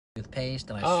Toothpaste,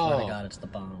 and I swear to God, it's the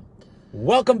bomb.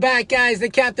 Welcome back, guys. The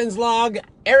Captain's Log.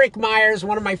 Erik Myers,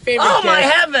 one of my favorite guests. Oh, my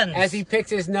heavens! As he picks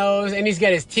his nose, and he's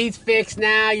got his teeth fixed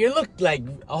now. You look like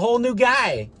a whole new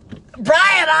guy.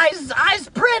 Brien, I's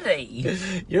pretty.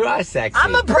 You are sexy.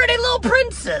 I'm a pretty little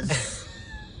princess.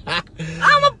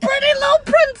 I'm a pretty little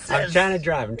princess. I'm trying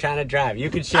to drive. You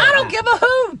can share. I don't give a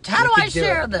hoot. How do I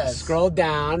share this? Scroll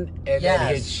down and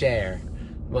then hit share.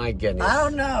 My goodness. I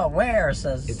don't know. Where it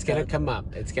says... It's going to come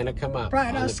up. It's going to come up.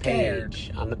 Brien, on I'm the scared.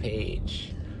 page. On the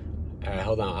page. All right,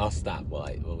 hold on. I'll stop while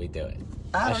we do it.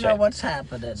 I don't know what's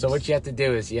happening. So what you have to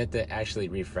do is you have to actually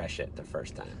refresh it the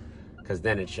first time, because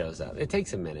then it shows up. It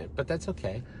takes a minute, but that's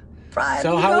okay. Brien,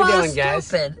 so how we doing, guys?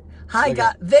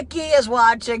 Hi, Vicky is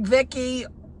watching. Vicky,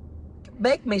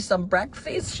 make me some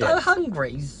breakfast. I'm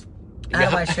hungry. How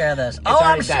do I share this?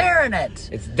 I'm sharing it.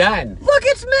 It's done. Look,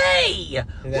 it's me.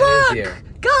 Look,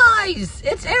 guys,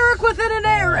 it's Erik within an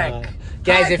Erik.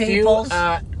 Guys, Hi, if you,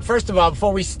 first of all,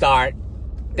 before we start,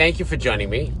 thank you for joining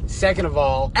me. Second of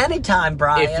all, anytime,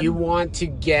 Brien. If you want to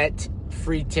get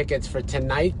free tickets for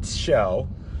tonight's show,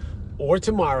 or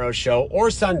tomorrow's show, or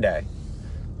Sunday,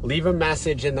 leave a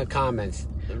message in the comments.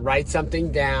 Write something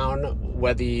down,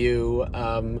 whether you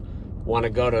want to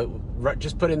go to,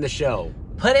 just put in the show.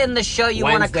 Put in the show you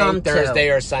want to come to. Thursday,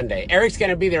 or Sunday. Erik's going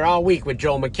to be there all week with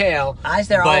Joel McHale. I's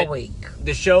there all week.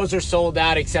 The shows are sold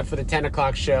out except for the 10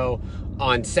 o'clock show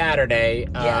on Saturday.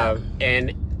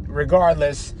 And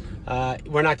regardless,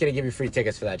 we're not going to give you free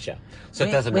tickets for that show. So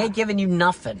it doesn't matter. We ain't giving you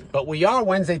nothing. But we are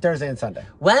Wednesday, Thursday, and Sunday.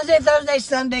 Wednesday, Thursday,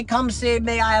 Sunday, come see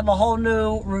me. I have a whole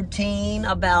new routine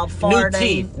about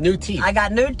farting. New teeth. I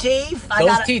got new teeth.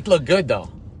 Those teeth look good,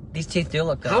 though. These teeth do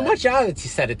look good. How much are a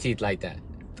set of teeth like that?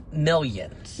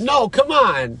 Millions. No, come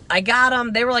on. I got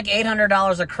them. They were like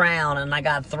 $800 a crown, and I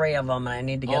got 3 of them, and I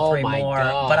need to get 3 more.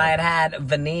 God. But I had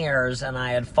veneers, and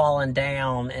I had fallen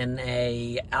down in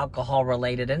a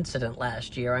alcohol-related incident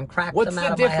last year and cracked them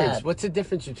out of my head. What's the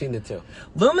difference between the two?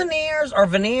 Lumineers or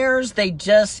veneers, they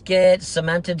just get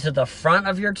cemented to the front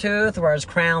of your tooth, whereas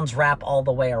crowns wrap all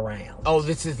the way around. Oh,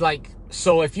 this is like,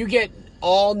 so if you get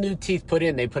all new teeth put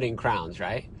in, they put in crowns,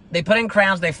 right? They put in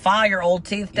crowns, they file your old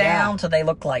teeth down so they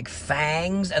look like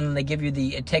fangs, and then they give you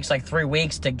it takes like 3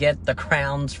 weeks to get the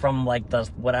crowns from like the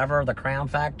crown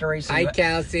factory. So Hi,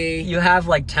 Kelsey. You have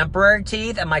like temporary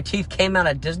teeth, and my teeth came out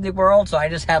at Disney World, so I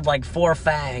just had like 4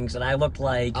 fangs, and I looked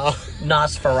like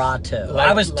Nosferatu.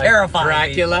 I was terrified.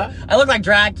 Dracula? I looked like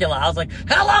Dracula. I was like,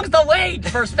 how long's the wait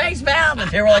for Space Mountain?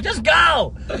 They were like, just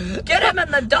go! Get him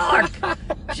in the dark!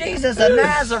 Jesus of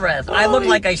Nazareth. I looked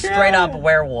like a straight up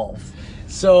werewolf.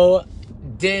 So,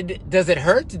 does it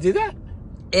hurt to do that?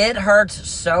 It hurts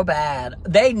so bad.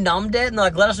 They numbed it, and they're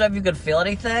like, let us know if you could feel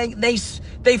anything.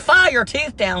 They file your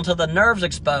teeth down till the nerves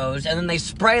exposed, and then they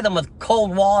spray them with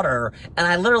cold water, and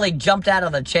I literally jumped out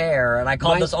of the chair, and I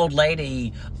called this old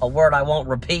lady a word I won't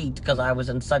repeat because I was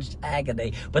in such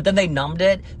agony. But then they numbed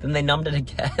it, then they numbed it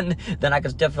again, then I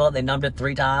could still feel it. They numbed it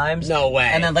 3 times. No way.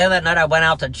 And then later that night, I went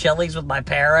out to Chili's with my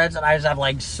parents, and I just have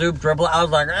like soup dribbling. I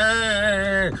was like,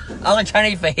 I was like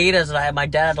trying to eat fajitas, and my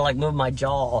dad had to like move my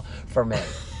jaw for me.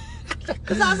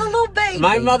 Because I was a little baby.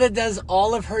 My mother does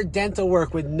all of her dental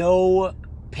work with no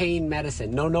pain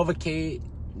medicine, no Novocaine,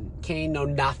 no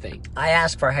nothing. I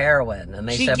asked for heroin, and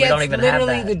they said we don't even have that. She gets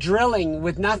literally the drilling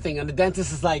with nothing, and the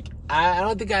dentist is like, I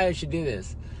don't think I should do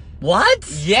this. What?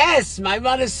 Yes, my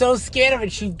mother's so scared of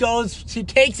it. She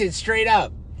takes it straight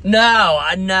up. No.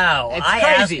 It's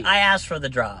crazy. I asked for the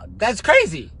drug. That's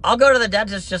crazy. I'll go to the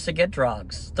dentist just to get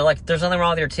drugs. They're like, there's nothing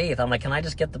wrong with your teeth. I'm like, can I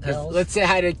just get the pills? Let's say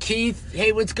hi to Keith.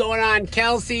 Hey, what's going on?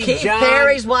 Kelsey, Keith John.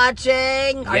 Perry's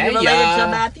watching. Are you related to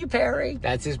Matthew Perry?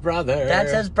 That's his brother.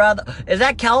 That's his brother. Is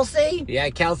that Kelsey? Yeah,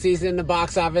 Kelsey's in the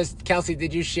box office. Kelsey,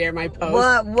 did you share my post?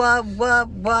 What?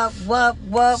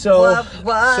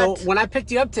 So when I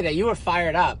picked you up today, you were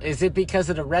fired up. Is it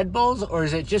because of the Red Bulls, or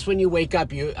is it just when you wake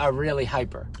up, you are really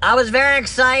hyper? I was very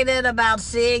excited about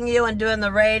seeing you and doing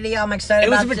the radio. I'm excited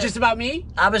about it. Was just about me?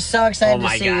 I was so excited to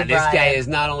see you, Oh my God, this guy is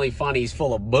not only funny, he's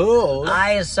full of bull.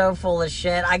 I is so full of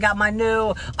shit. I got I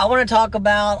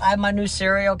have my new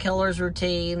serial killers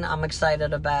routine I'm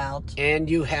excited about. And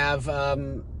you have,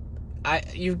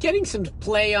 you're getting some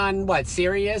play on what,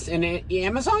 Sirius and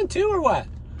Amazon too, or what?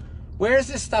 Where is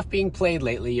this stuff being played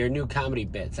lately, your new comedy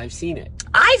bits? I've seen it.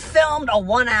 I filmed a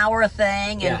 1-hour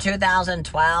thing in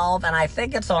 2012, and I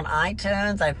think it's on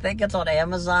iTunes, I think it's on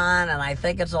Amazon, and I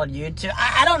think it's on YouTube.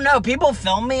 I don't know. People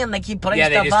film me, and they keep putting stuff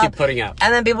up. Yeah, they just keep putting up.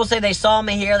 And then people say they saw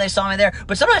me here, they saw me there.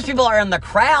 But sometimes people are in the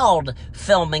crowd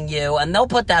filming you, and they'll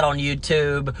put that on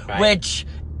YouTube, which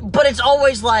But it's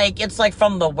always like, it's like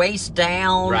from the waist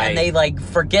down, Right. and they like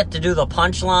forget to do the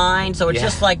punchline, so it's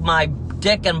just like my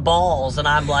dick and balls, and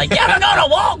I'm like, yeah, go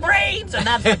to Walgreens, and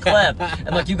that's the clip.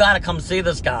 And like, you gotta come see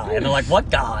this guy. And they're like, what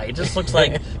guy? It just looks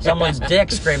like someone's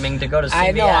dick screaming to go to CVS.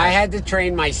 I know, I had to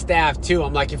train my staff too.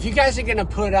 I'm like, if you guys are gonna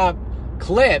put up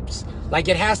clips, like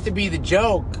it has to be the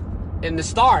joke in the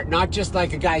start, not just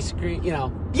like a guy scream, you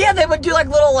know. Yeah, they would do like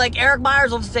little, like, Erik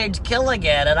Myers on stage killing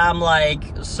it, and I'm like,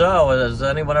 so, has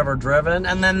anyone ever driven?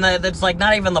 And then it's like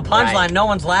not even the punchline, Right. no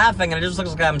one's laughing, and it just looks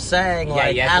like I'm saying, Yeah,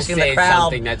 like, you have asking to say the crowd.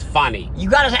 something that's funny. You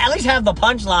gotta at least have the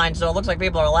punchline so it looks like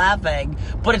people are laughing,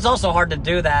 but it's also hard to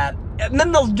do that. And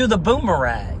then they'll do the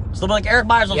boomerang. So they'll be like Erik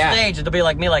Myers on stage, and they'll be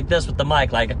like me like this with the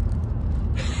mic, like...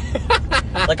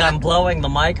 like I'm blowing the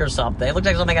mic or something. It looks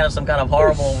like something out of some kind of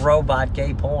horrible robot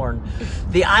gay porn.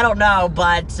 I don't know,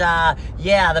 but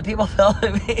yeah, the people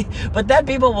filming me. But then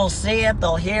people will see it,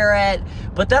 they'll hear it.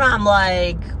 But then I'm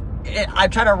like, I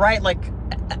try to write like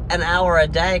an hour a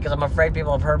day because I'm afraid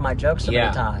people have heard my jokes so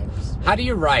many times. How do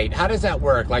you write? How does that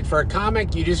work? Like for a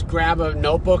comic, you just grab a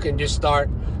notebook and just start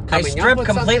I coming strip up with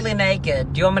completely something?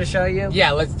 naked. Do you want me to show you?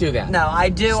 Yeah, let's do that. No, I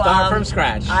do. Start from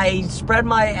scratch. I spread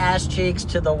my ass cheeks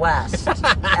to the west,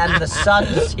 and the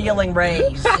sun's healing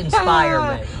rays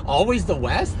inspire me. Always the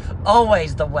West?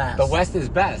 Always the west. The West is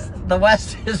best. The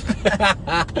west is best.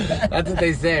 That's what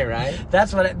they say, right?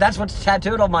 That's what's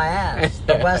tattooed on my ass.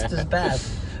 The west is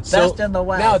best. Best in the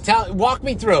west. Now, walk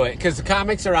me through it, because the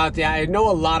comics are out there. I know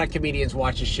a lot of comedians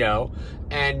watch the show,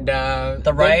 and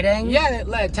the writing.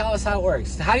 Tell us how it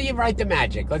works. How do you write the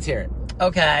magic? Let's hear it.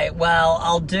 Okay, well,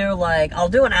 I'll do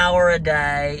an hour a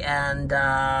day, and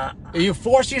Do you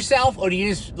force yourself, or do you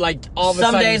just like all of a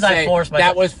Some sudden days I say, force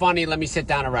myself. that was funny, let me sit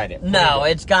down and write it? no,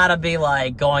 it's gotta be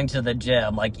like going to the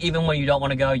gym. Like, even when you don't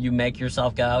want to go, you make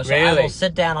yourself go. So I Really? will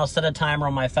sit down, I'll set a timer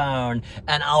on my phone,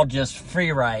 and I'll just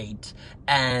free write.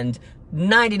 And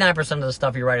 99% of the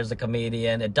stuff you write as a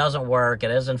comedian, it doesn't work,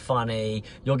 it isn't funny,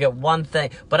 you'll get one thing,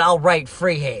 but I'll write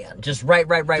freehand. Just write,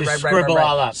 scribble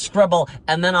all up. Scribble,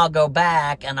 and then I'll go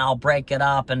back and I'll break it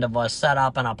up into a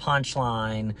setup and a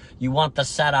punchline. You want the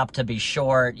setup to be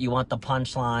short, you want the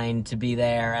punchline to be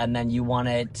there, and then you want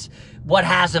it, what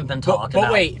hasn't been talked about.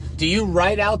 But wait, do you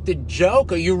write out the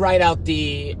joke, or you write out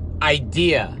the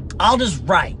idea? I'll just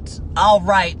write. I'll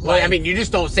write, like... Well, I mean, you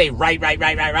just don't say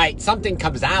write. Something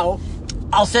comes out.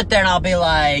 I'll sit there and I'll be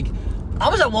like, I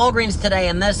was at Walgreens today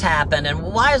and this happened, and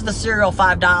why is the cereal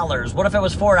 $5? What if it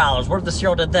was $4? What if the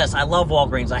cereal did this? I love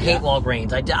Walgreens. I hate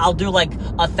Walgreens. I'll do like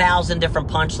 1,000 different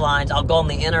punchlines. I'll go on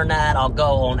the internet. I'll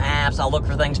go on apps. I'll look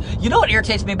for things. You know what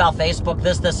irritates me about Facebook?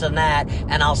 This, and that.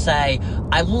 And I'll say,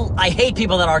 I hate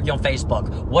people that argue on Facebook.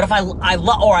 What if I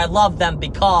love them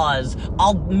because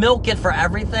I'll milk it for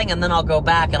everything, and then I'll go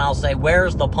back and I'll say,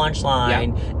 where's the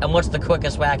punchline? And what's the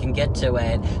quickest way I can get to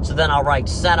it? So then I'll write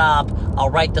setup.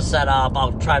 I'll write the setup.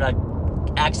 I'll try to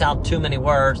X out too many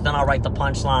words, then I'll write the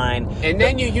punchline. And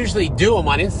then you usually do them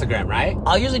on Instagram, right?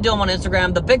 I'll usually do them on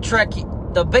Instagram.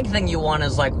 The big thing you want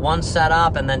is like one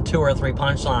setup and then 2 or 3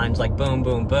 punchlines, like boom,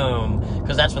 boom, boom,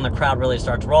 because that's when the crowd really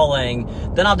starts rolling.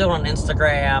 Then I'll do it on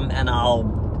Instagram, and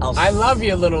I love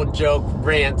your little joke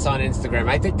rants on Instagram.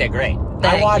 I think they're great.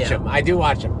 I watch them. I do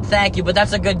watch them. Thank you, but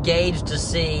that's a good gauge to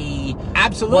see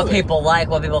Absolutely what people like,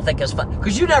 what people think is fun.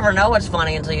 Because you never know what's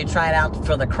funny until you try it out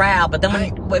for the crowd. But then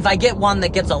if I get one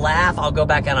that gets a laugh, I'll go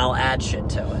back and I'll add shit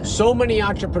to it. So many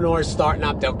entrepreneurs starting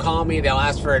up, they'll call me, they'll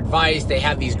ask for advice, they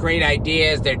have these great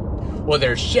ideas,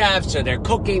 they're chefs or they're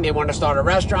cooking, they want to start a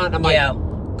restaurant. I'm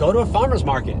like, go to a farmer's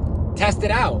market. Test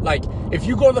it out. Like, if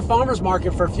you go to the farmer's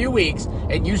market for a few weeks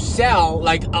and you sell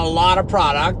like a lot of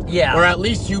product, or at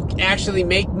least you actually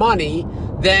make money,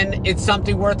 then it's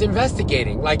something worth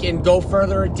investigating, like, and go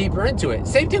further and deeper into it.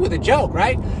 Same thing with a joke,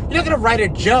 right? You're not gonna write a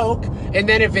joke and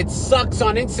then if it sucks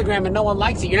on Instagram and no one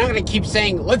likes it, you're not gonna keep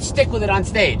saying, let's stick with it on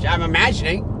stage. I'm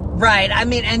imagining. Right, I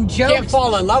mean, and jokes... You can't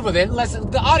fall in love with it unless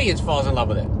the audience falls in love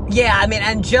with it. Yeah, I mean,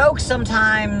 and jokes,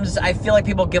 sometimes I feel like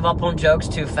people give up on jokes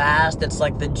too fast. It's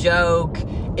like the joke,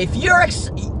 if you're,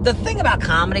 the thing about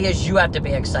comedy is you have to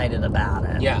be excited about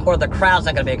it. Yeah. Or the crowd's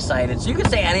not going to be excited. So you can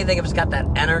say anything if it's got that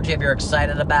energy, if you're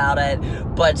excited about it.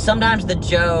 But sometimes the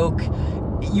joke,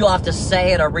 you'll have to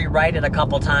say it or rewrite it a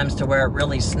couple times to where it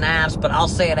really snaps. But I'll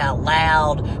say it out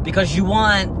loud because you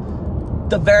want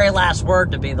the very last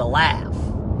word to be the laugh.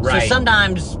 Right. So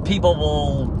sometimes people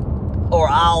will, or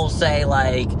I'll say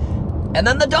like, and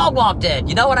then the dog walked in.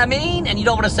 You know what I mean? And you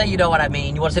don't want to say you know what I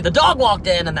mean. You want to say the dog walked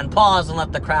in and then pause and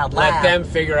let the crowd laugh. Let them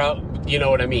figure out, you know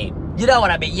what I mean. You know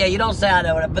what I mean. Yeah, you don't say I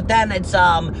know what I mean. But then it's,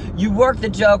 you work the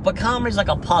joke, but comedy's like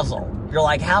a puzzle. You're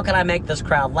like, how can I make this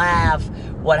crowd laugh?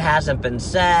 What hasn't been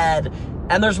said?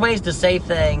 And there's ways to say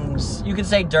things. You can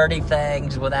say dirty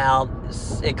things without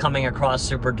it coming across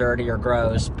super dirty or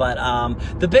gross. But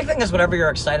the big thing is whatever you're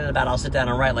excited about, I'll sit down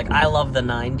and write. Like, I love the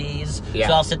 90s,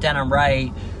 so I'll sit down and write.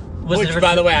 Which,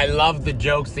 by the way, I love the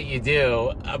jokes that you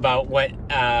do about what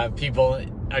people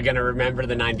are going to remember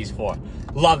the 90s for.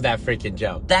 Love that freaking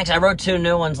joke. Thanks. I wrote 2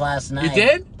 new ones last night. You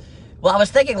did? Well, I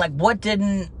was thinking, like, what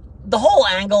didn't... The whole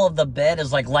angle of the bit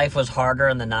is, like, life was harder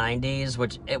in the 90s,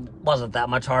 which it wasn't that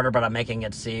much harder, but I'm making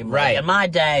it seem right. Like, in my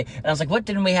day, and I was like, what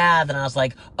didn't we have? And I was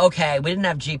like, okay, we didn't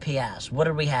have GPS. What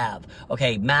did we have?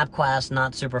 Okay, MapQuest,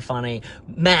 not super funny.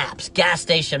 Maps, gas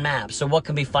station maps. So what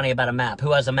can be funny about a map?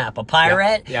 Who has a map? A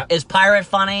pirate? Yeah. Is pirate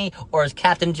funny? Or is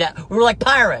Captain Jack... We were like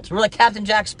pirates. We were like Captain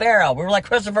Jack Sparrow. We were like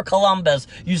Christopher Columbus.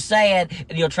 You say it,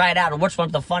 and you'll try it out, and which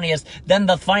one's the funniest? Then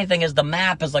the funny thing is the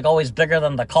map is, like, always bigger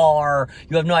than the car.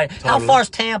 You have no idea. Totally. How far's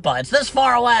Tampa? It's this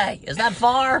far away. Is that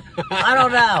far? I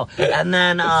don't know. And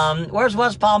then, where's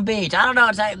West Palm Beach? I don't know.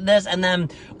 It's like this. And then,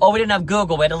 we didn't have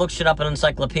Google. We had to look shit up in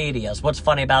encyclopedias. What's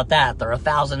funny about that? There are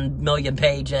 1,000 million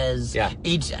pages. Yeah.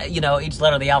 Each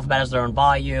letter of the alphabet has their own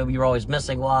volume. You were always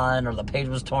missing one, or the page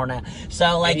was torn out.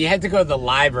 So, like... And you had to go to the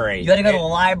library. You had to go to the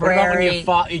library. What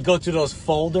about when you go through those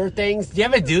folder things? Do you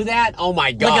ever do that? Oh,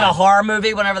 my God. Like in a horror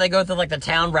movie, whenever they go through, like, the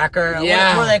town record.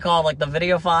 Yeah. What are they called? Like, the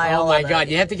video file? Oh, my God.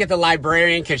 You have to get the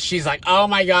librarian because she's like, oh,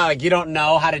 my God, like, you don't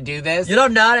know how to do this? You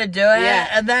don't know how to do it? Yeah.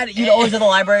 And then you'd always go to the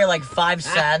library like 5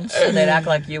 cents, and they'd act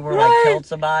like you were, like, killed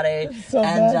somebody. So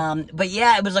and, but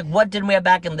yeah, it was like, what didn't we have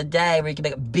back in the day where you could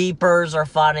make beepers are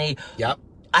funny? Yep.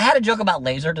 I had a joke about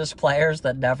Laserdisc players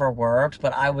that never worked,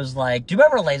 but I was like, do you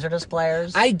remember Laserdisc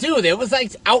players? I do. It was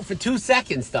like out for 2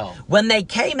 seconds, though. When they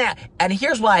came out, and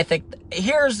here's why I think,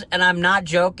 and I'm not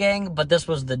joking, but this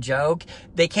was the joke.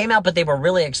 They came out, but they were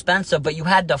really expensive, but you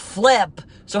had to flip.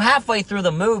 So halfway through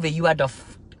the movie, you had to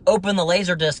open the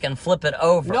Laserdisc and flip it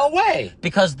over. No way.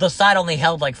 Because the side only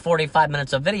held like 45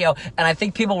 minutes of video, and I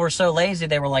think people were so lazy,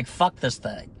 they were like, fuck this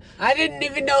thing. I didn't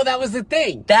even know that was the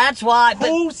thing. That's why.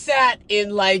 Who sat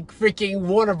in, like, freaking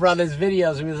Warner Brothers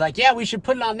videos and was like, yeah, we should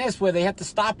put it on this where they have to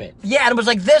stop it? Yeah, and it was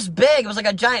like this big. It was like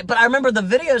a giant. But I remember the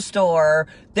video store,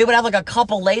 they would have like a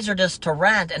couple Laserdiscs to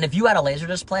rent, and if you had a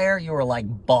Laserdisc player, you were like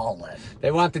balling. They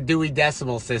want the Dewey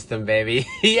Decimal System, baby.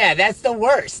 Yeah, that's the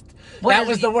worst. That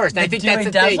was the worst. I think that's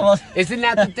the thing. Isn't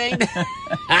that the thing?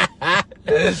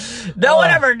 No one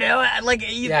ever knew it. Like,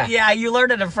 you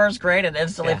learned it in first grade and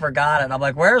instantly forgot it. I'm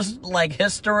like, where's, like,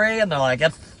 history? And they're like,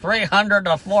 it's 300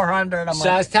 to 400. So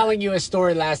I was telling you a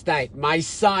story last night. My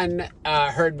son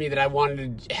heard me that I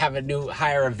wanted to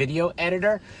hire a video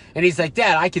editor. And he's like,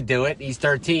 Dad, I could do it. He's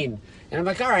 13. And I'm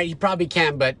like, all right, you probably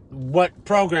can, but what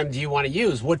program do you want to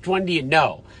use? Which one do you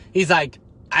know? He's like,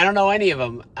 I don't know any of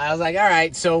them. I was like, all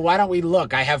right, so why don't we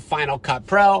look? I have Final Cut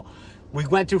Pro. We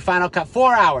went through Final Cut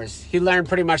 4 hours. He learned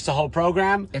pretty much the whole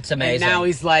program. It's amazing. And now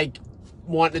he's like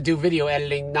wanting to do video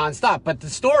editing nonstop. But the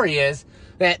story is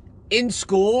that in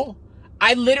school,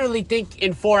 I literally think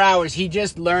in 4 hours, he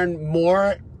just learned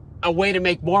a way to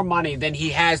make more money than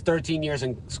he has 13 years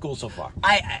in school so far.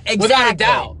 Exactly. Without a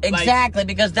doubt. Exactly,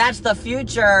 because that's the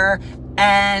future.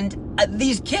 And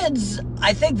these kids,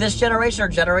 I think this generation or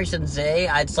Generation Z,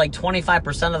 it's like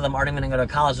 25% of them aren't even going to go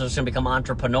to college. They're just going to become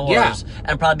entrepreneurs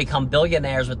and probably become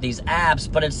billionaires with these apps.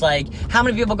 But it's like, how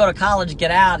many people go to college, get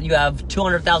out, you have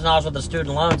 $200,000 worth of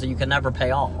student loans that you can never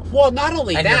pay off? Well, not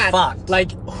only and that, you're fucked. Like,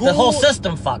 the whole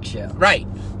system fucks you. Right.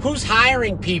 Who's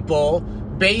hiring people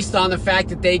based on the fact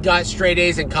that they got straight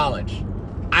A's in college?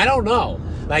 I don't know.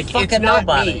 Like, fucking it's not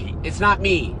nobody. me. It's not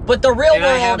me. But the real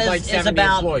world is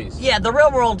about employees. Yeah, the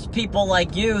real world's people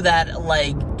like you that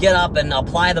like get up and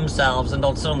apply themselves and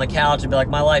don't sit on the couch and be like,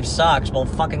 my life sucks. Well,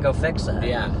 fucking go fix it.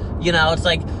 Yeah. You know, it's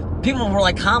like people were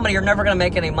like, comedy, you're never gonna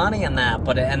make any money in that,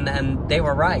 but and they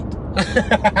were right.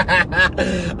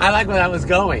 I like where that was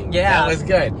going. Yeah, that was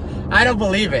good. I don't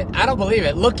believe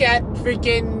it. Look at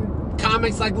freaking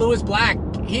comics like Lewis Black.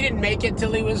 He didn't make it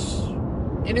till he was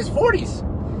in his 40s.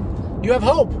 You have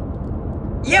hope.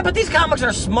 Yeah, but these comics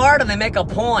are smart and they make a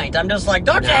point. I'm just like,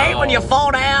 don't you hate when you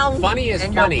fall down? Funny is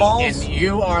funny, and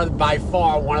you are by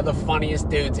far one of the funniest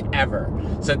dudes ever.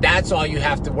 So that's all you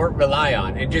have to rely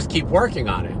on, and just keep working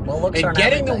on it. Well, looks and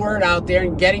getting the word out there,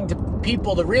 and getting to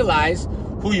people to realize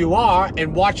who you are,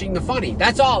 and watching the funny.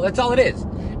 That's all. That's all it is.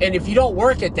 And if you don't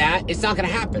work at that, it's not going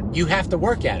to happen. You have to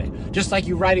work at it. Just like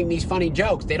you writing these funny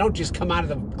jokes, they don't just come out of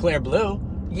the clear blue.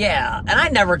 Yeah, and I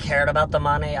never cared about the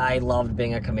money. I loved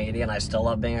being a comedian. I still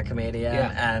love being a comedian.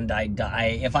 Yeah. And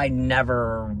if I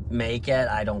never make it,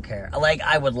 I don't care. Like,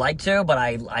 I would like to, but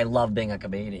I love being a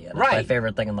comedian. It's right. my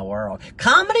favorite thing in the world.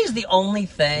 Comedy's the only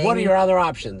thing. What are your other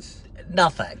options?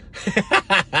 Nothing.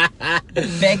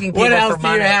 Begging people What else for do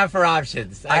money. you have for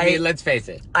options? I mean, let's face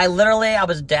it. I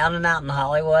was down and out in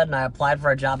Hollywood, and I applied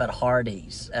for a job at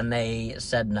Hardee's, and they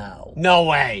said no. No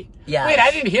way. Yes. Wait,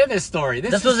 I didn't hear this story.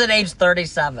 This was at age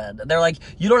 37. They're like,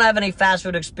 you don't have any fast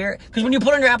food experience. Because when you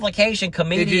put on your application,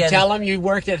 comedian... Did you tell them you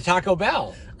worked at Taco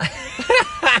Bell?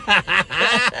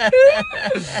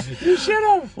 You should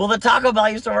have. Well, the Taco Bell I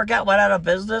used to work at went out of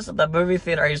business, and the movie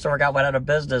theater I used to work at went out of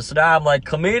business. So now I'm like,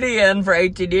 comedian for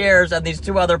 18 years, and these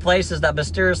 2 other places that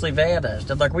mysteriously vanished.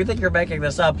 And like, we think you're making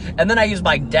this up. And then I used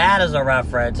my dad as a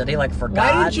reference, and he like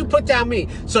forgot. Why didn't you put down me?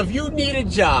 So if you need a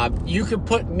job, you could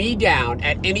put me down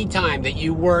at any time that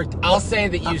you worked. I'll say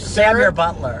that you Sam, your served,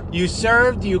 butler. you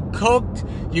served, you cooked,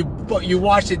 you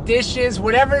washed the dishes,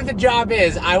 whatever the job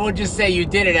is. I will just say you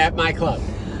did it at my club.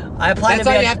 I applied That's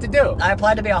to be all you have to do. I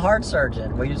applied to be a heart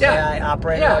surgeon. Will you say I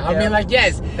operated? Yeah, like I'll be him? like,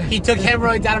 yes, he took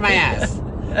hemorrhoids out of my ass.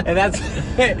 And that's,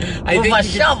 I With think my you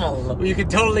shovel. you could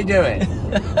totally do it.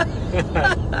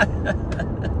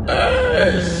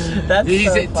 That's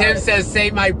so funny. Tim says,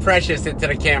 say my precious into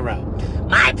the camera.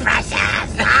 My precious!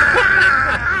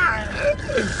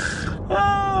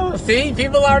 Oh, see,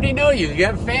 people already know you. You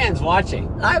have fans watching.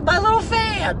 My little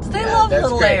fans. They love That's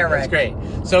little great. Erik. That's great.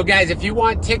 So, guys, if you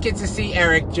want tickets to see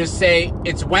Erik, just say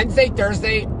it's Wednesday,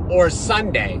 Thursday, or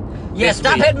Sunday. Yeah, this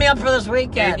stop week. hitting me up for this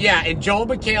weekend. And Joel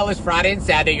McHale is Friday and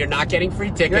Saturday. You're not getting free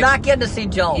tickets. You're not getting to see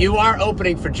Joel. You are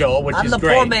opening for Joel, which I'm is the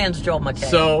great. poor man's Joel McHale.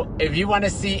 So, if you want to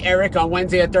see Erik on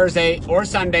Wednesday or Thursday or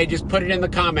Sunday, just put it in the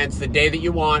comments the day that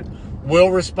you want.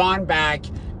 We'll respond back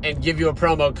and give you a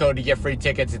promo code to get free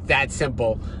tickets. It's that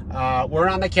simple. We're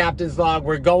on the Captain's Log.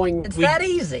 We're going... It's that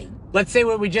easy. Let's say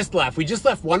where we just left. We just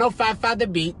left 105.5 The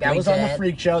Beat. That was on the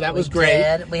Freak Show. That was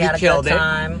great. We had a good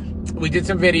time. We did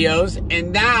some videos.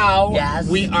 And now Yes.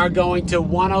 we are going to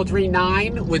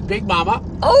 103.9 with Big Mama.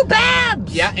 Oh,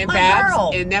 Babs! Yeah, and My Babs.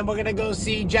 girl. And then we're going to go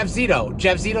see Jeff Zito.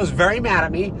 Jeff Zito's very mad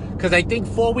at me because I think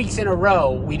 4 weeks in a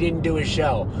row we didn't do his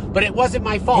show. But it wasn't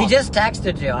my fault. He just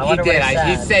texted you. I He wonder did. what he said.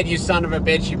 He said, you son of a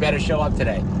bitch, you better show up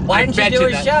today. Why didn't you bet do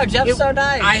his that- show? Jeff's so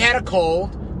nice. I had a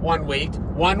cold 1 week.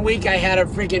 1 week I had a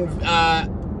freaking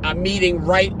a meeting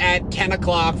right at 10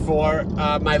 o'clock for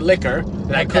my liquor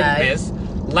that I couldn't Okay. miss.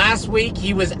 Last week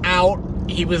he was out.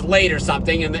 He was late or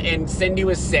something, and Cindy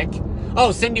was sick.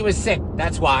 Oh, Cindy was sick.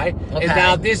 That's why. Okay. And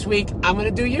now this week I'm going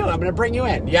to do you. I'm going to bring you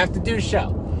in. You have to do a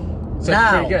show. So it's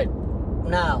pretty good.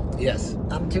 No. Yes.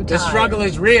 I'm too tired. The struggle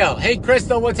is real. Hey,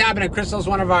 Crystal, what's happening? Crystal's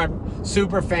one of our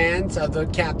super fans of the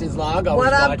Captain's Log.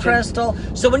 What up, watching. Crystal?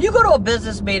 So when you go to a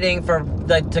business meeting for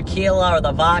the tequila or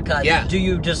the vodka, Yeah. do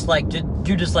you just like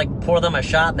pour them a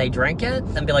shot and they drink it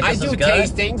and be like, I this do is good?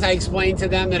 tastings. I explain to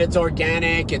them that it's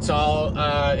organic, it's all,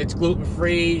 it's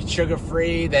gluten-free,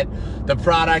 sugar-free, that the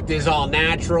product is all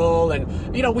natural, and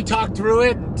we talk through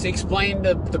it, explain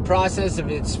the process of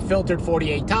it's filtered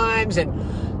 48 times,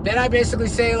 and then I basically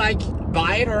say like,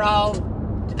 buy it or I'll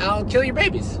kill your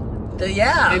babies,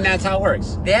 Yeah. and that's how it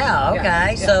works. Yeah. Okay.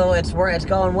 Yeah. So it's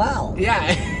going well.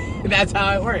 Yeah, that's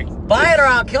how it works. Buy it or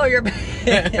I'll kill your.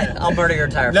 I'll murder your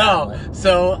entire family. No,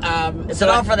 so It's an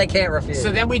offer they can't refuse.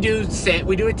 So then we do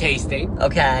a tasting.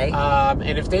 Okay.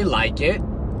 And if they like it,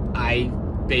 I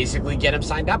basically get them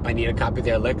signed up. I need a copy of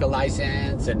their liquor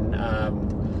license, and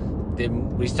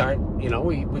then we start, we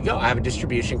go. I have a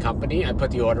distribution company. I put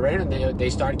the order in, and they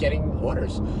start getting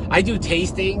orders. I do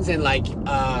tastings, and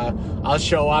I'll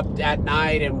show up at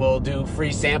night, and we'll do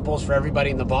free samples for everybody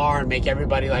in the bar, and make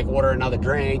everybody order another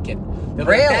drink. And they're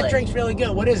like, Really? that drink's really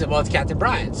good. What is it? Well, it's Captain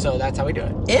Brien. So that's how we do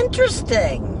it.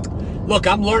 Interesting. Look,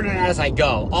 I'm learning as I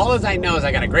go. All as I know is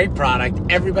I got a great product.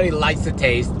 Everybody likes the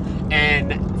taste.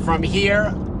 And from here,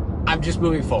 I'm just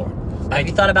moving forward. Have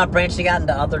you thought about branching out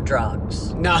into other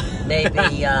drugs? No. Maybe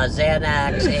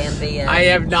Xanax, Ambien. I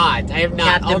have not.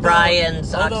 Captain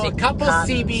Brien's Although a couple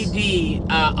Oxycontins.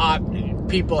 CBD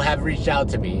people have reached out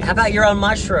to me. How about your own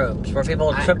mushrooms, where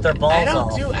people trip their balls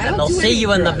off, and they'll see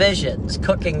you in the visions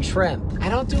cooking shrimp? I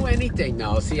don't do anything,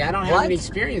 though. See, I don't have any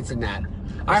experience in that.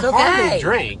 I It's okay. hardly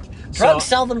drink. Drugs so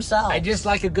sell themselves. I just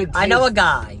like a good taste. I know a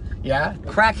guy, Yeah?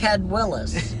 Crackhead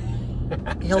Willis.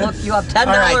 He'll look you up. $10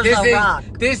 All right, a rock.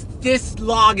 this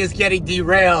log is getting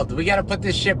derailed. We got to put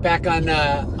this ship back on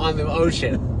the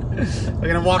ocean. We're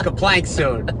gonna walk a plank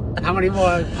soon. How many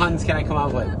more puns can I come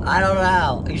up with? I don't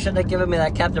know. You shouldn't have given me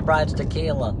that Captain Brien's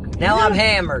tequila. Now I'm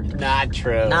hammered. Not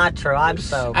true. Not true. I'm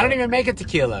sober. I don't even make a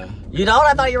tequila. You don't?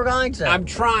 I thought you were going to. I'm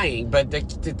trying, but the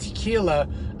tequila,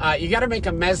 you got to make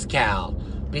a mezcal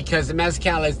because the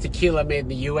mezcal is tequila made in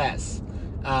the U.S.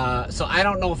 So I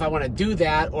don't know if I want to do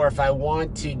that or if I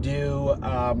want to do,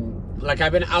 I've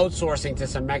been outsourcing to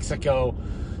some Mexico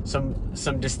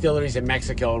some distilleries in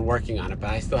Mexico and working on it, but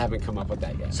I still haven't come up with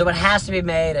that yet. So it has to be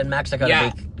made in Mexico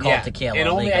to be called tequila. And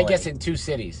only, legally. I guess, in 2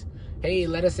 cities. Hey,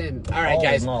 let us in. All right, Holy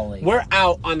guys. moly. We're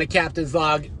out on the Captain's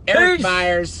Log. Erik Peace.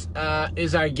 Myers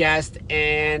is our guest,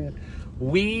 and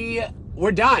we're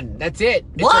done. That's it.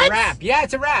 It's What? a wrap. Yeah,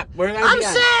 it's a wrap. We're gonna I'm be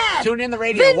done. sad. Tune in the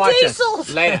radio. Vin Watch Diesel. us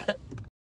later.